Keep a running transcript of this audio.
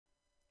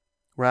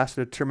we're asked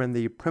to determine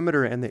the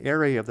perimeter and the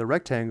area of the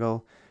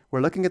rectangle.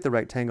 We're looking at the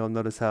rectangle.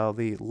 Notice how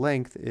the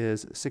length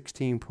is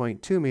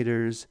 16.2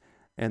 meters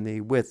and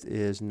the width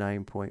is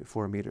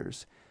 9.4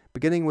 meters.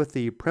 Beginning with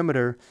the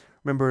perimeter,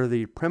 remember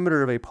the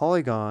perimeter of a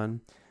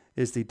polygon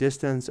is the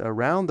distance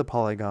around the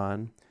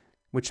polygon,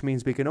 which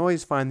means we can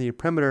always find the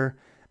perimeter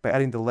by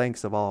adding the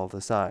lengths of all of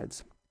the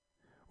sides.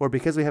 Or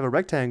because we have a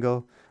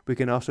rectangle, we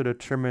can also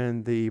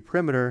determine the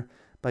perimeter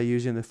by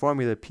using the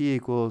formula P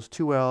equals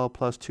 2L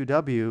plus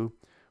 2W,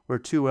 where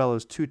 2L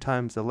is 2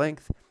 times the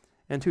length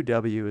and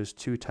 2W is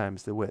 2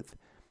 times the width.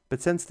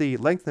 But since the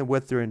length and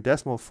width are in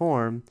decimal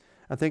form,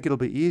 I think it'll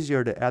be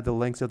easier to add the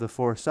lengths of the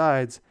 4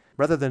 sides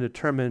rather than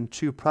determine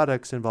 2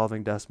 products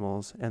involving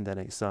decimals and then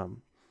a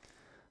sum.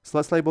 So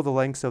let's label the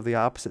lengths of the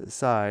opposite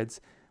sides.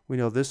 We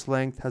know this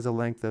length has a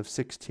length of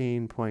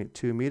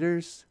 16.2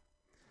 meters.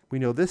 We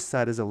know this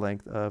side has a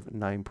length of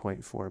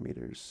 9.4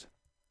 meters.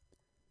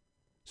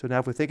 So now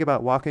if we think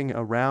about walking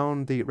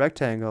around the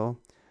rectangle,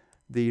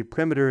 the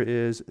perimeter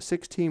is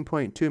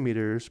 16.2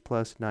 meters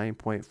plus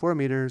 9.4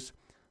 meters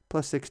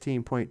plus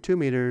 16.2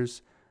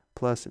 meters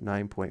plus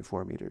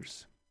 9.4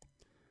 meters.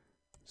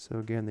 So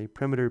again, the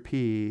perimeter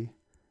P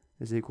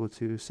is equal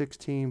to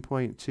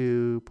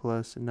 16.2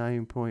 plus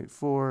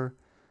 9.4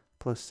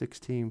 plus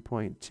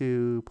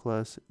 16.2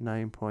 plus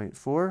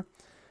 9.4.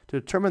 To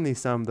determine the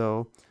sum,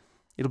 though,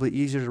 it'll be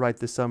easier to write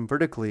the sum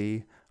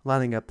vertically,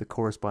 lining up the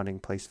corresponding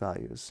place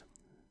values.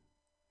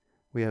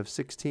 We have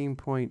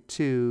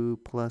 16.2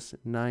 plus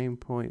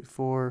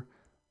 9.4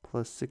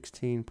 plus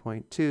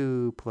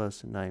 16.2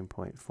 plus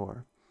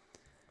 9.4.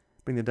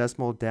 Bring the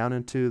decimal down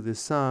into the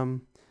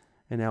sum,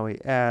 and now we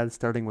add,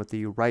 starting with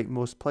the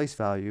rightmost place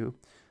value.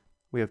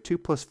 We have 2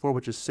 plus 4,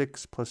 which is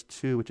 6, plus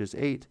 2, which is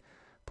 8,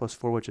 plus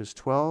 4, which is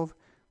 12.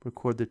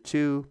 Record the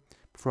 2,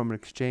 perform an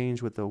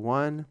exchange with the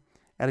 1.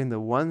 Adding the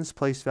 1's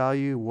place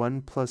value,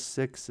 1 plus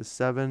 6 is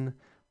 7,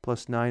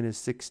 plus 9 is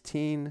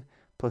 16,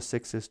 plus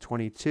 6 is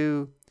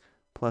 22,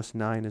 plus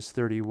 9 is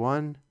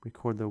 31.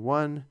 Record the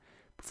 1,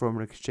 perform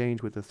an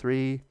exchange with the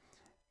 3.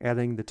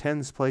 Adding the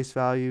 10's place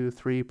value,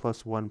 3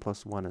 plus 1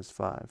 is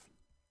 5.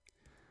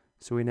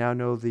 So we now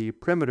know the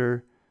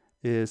perimeter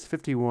is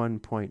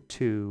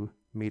 51.2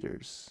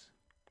 meters.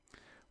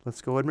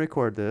 Let's go ahead and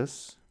record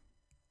this.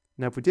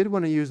 Now if we did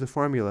want to use the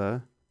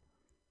formula,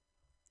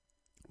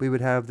 we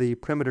would have the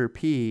perimeter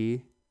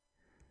P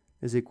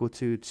is equal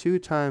to 2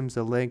 times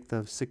the length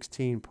of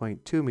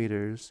 16.2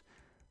 meters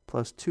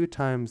plus 2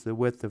 times the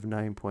width of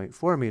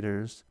 9.4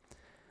 meters.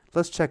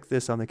 Let's check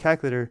this on the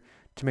calculator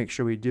to make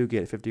sure we do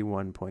get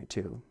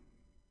 51.2.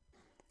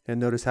 And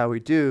notice how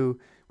we do,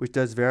 which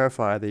does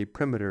verify the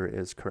perimeter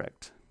is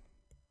correct.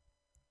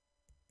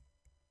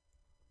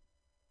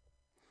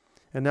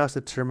 And now let's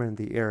determine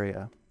the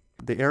area.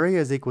 The area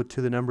is equal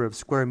to the number of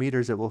square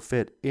meters that will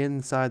fit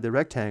inside the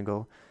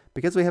rectangle.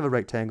 Because we have a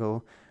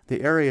rectangle,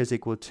 the area is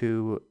equal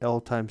to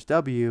L times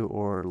W,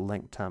 or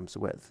length times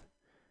width,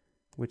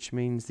 which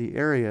means the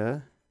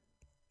area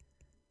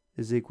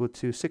is equal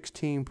to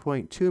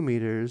 16.2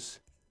 meters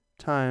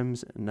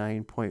times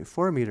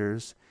 9.4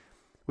 meters,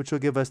 which will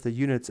give us the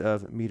units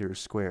of meters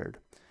squared.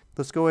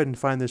 Let's go ahead and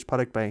find this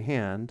product by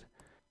hand.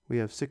 We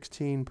have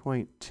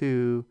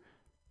 16.2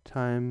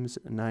 times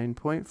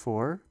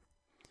 9.4.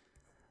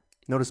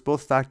 Notice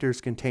both factors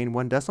contain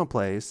 1 decimal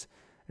place,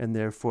 and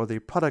therefore the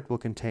product will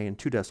contain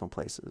 2 decimal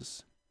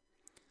places.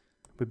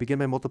 We begin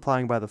by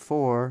multiplying by the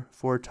 4.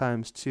 4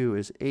 times 2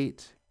 is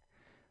 8.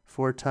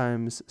 4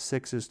 times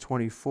 6 is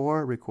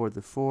 24. Record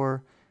the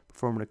 4.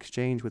 Perform an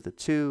exchange with the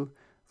 2.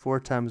 4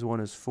 times 1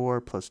 is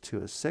 4, plus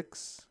 2 is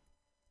 6.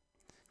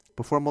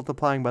 Before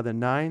multiplying by the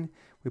 9,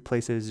 we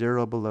place a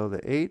 0 below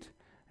the 8,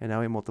 and now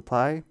we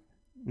multiply.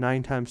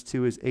 9 times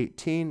 2 is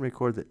 18.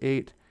 Record the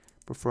 8.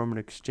 Perform an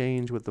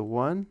exchange with the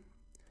 1.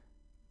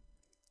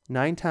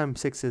 9 times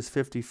 6 is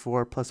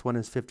 54, plus 1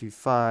 is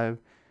 55.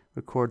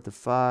 Record the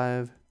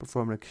 5.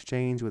 Perform an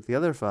exchange with the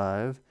other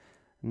 5.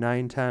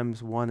 9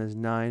 times 1 is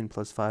 9,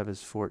 plus 5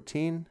 is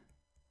 14.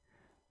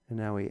 And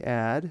now we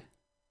add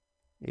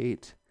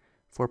 8.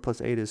 4 plus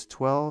 8 is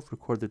 12.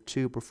 Record the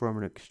 2. Perform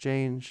an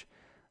exchange.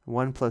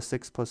 1 plus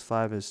 6 plus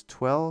 5 is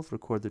 12.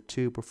 Record the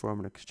 2. Perform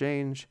an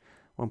exchange.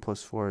 1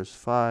 plus 4 is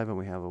 5, and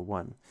we have a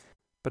 1.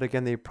 But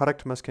again, the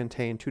product must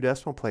contain 2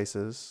 decimal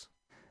places,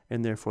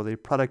 and therefore the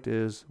product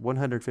is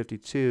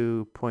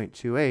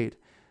 152.28,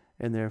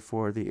 and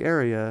therefore the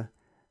area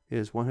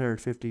is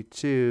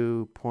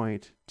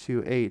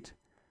 152.28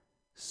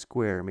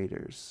 square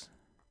meters.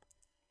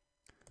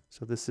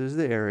 So this is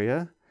the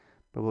area,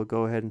 but we'll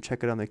go ahead and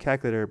check it on the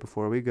calculator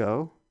before we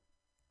go.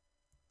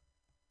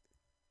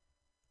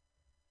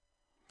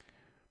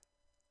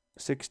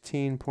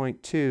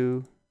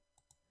 16.2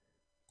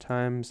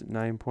 times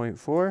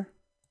 9.4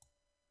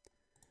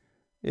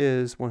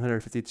 is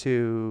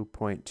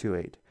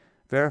 152.28,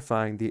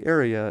 verifying the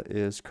area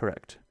is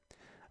correct.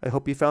 I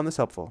hope you found this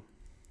helpful.